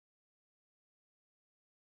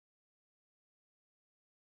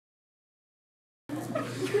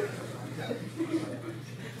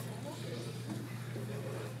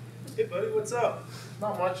Hey buddy, what's up?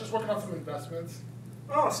 Not much, just working on some investments.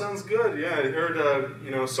 Oh, sounds good. Yeah, I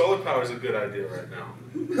heard, solar power is a good idea right now.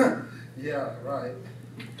 Yeah, right.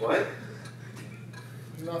 What?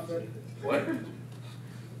 Nothing. What?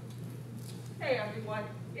 Hey everyone,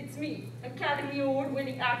 it's me, Academy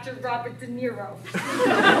Award-winning actor Robert De Niro.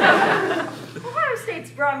 Ohio State's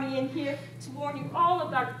brought me in here to warn you all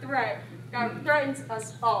about a threat that threatens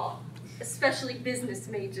us all, especially business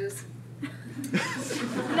majors.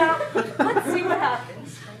 Now, let's see what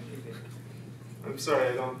happens. I'm sorry,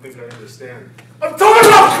 I don't think I understand. I'm talking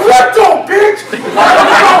about crypto, bitch! I'm talking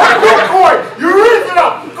about Bitcoin,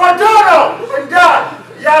 Eureka, Cardano, and God.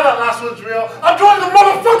 Yeah, that last one's real. I'm joining the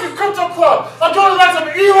motherfucking crypto club. I'm joining the likes of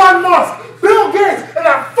Elon Musk, Bill Gates, and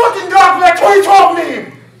that fucking guy from that 2012 meme.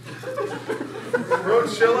 Bro,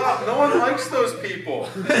 chill out. No one likes those people.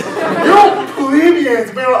 You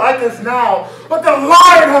plebeians may not like us now, but the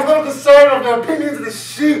lion has little concern of the opinions of the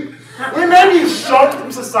sheep. We may be shunned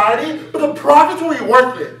from society, but the profits will be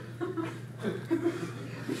worth it.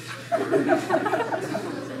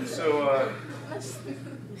 So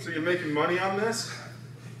you're making money on this?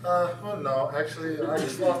 Well, no, actually, I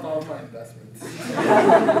just lost all of my investments.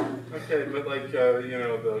 Okay, but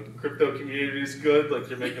the crypto community is good? Like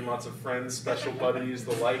you're making lots of friends, special buddies,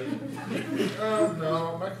 the like?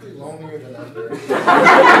 No, I'm actually lonelier than ever.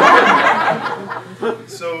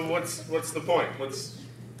 So what's the point? What's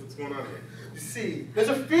going on here? You see, there's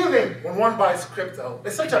a feeling when one buys crypto.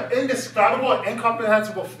 It's such an indescribable and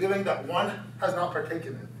incomprehensible feeling that one has not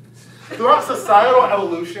partaken in. Throughout societal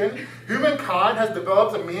evolution, humankind has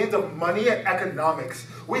developed a means of money and economics.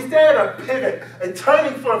 We stand at a pivot, a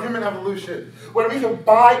turning point of human evolution, where we can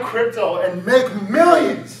buy crypto and make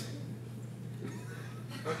millions.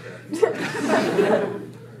 Okay.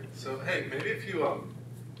 So hey, maybe if you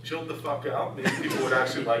chilled the fuck out, maybe people would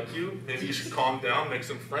actually like you. Maybe you should calm down, make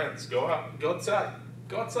some friends. Go out, go outside.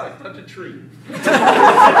 Go outside, touch a tree. Make some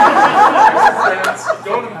friends,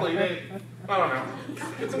 go on a play date. I don't know.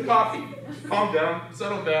 Get some coffee. Calm down,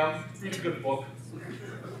 settle down, read a good book.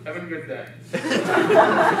 Have a good day. It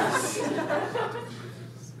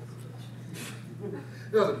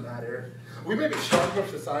doesn't matter. We may be shunned from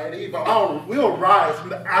society, but we will rise from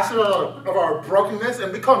the ashes of our brokenness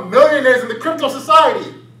and become millionaires in the crypto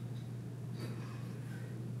society.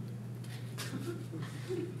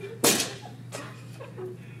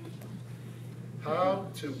 How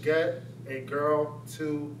to get a girl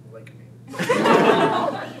to like me.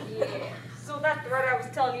 Yeah, so that thread I was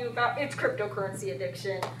telling you about, it's cryptocurrency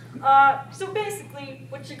addiction. So basically,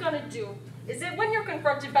 what you're gonna do is that when you're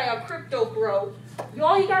confronted by a crypto bro,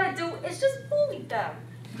 all you gotta do is just bully them.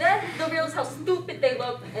 Then they'll realize how stupid they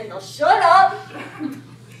look, and they'll shut up, and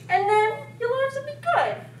then your lives will be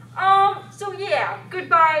good. So yeah,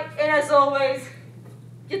 goodbye, and as always,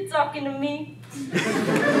 you're talking to me.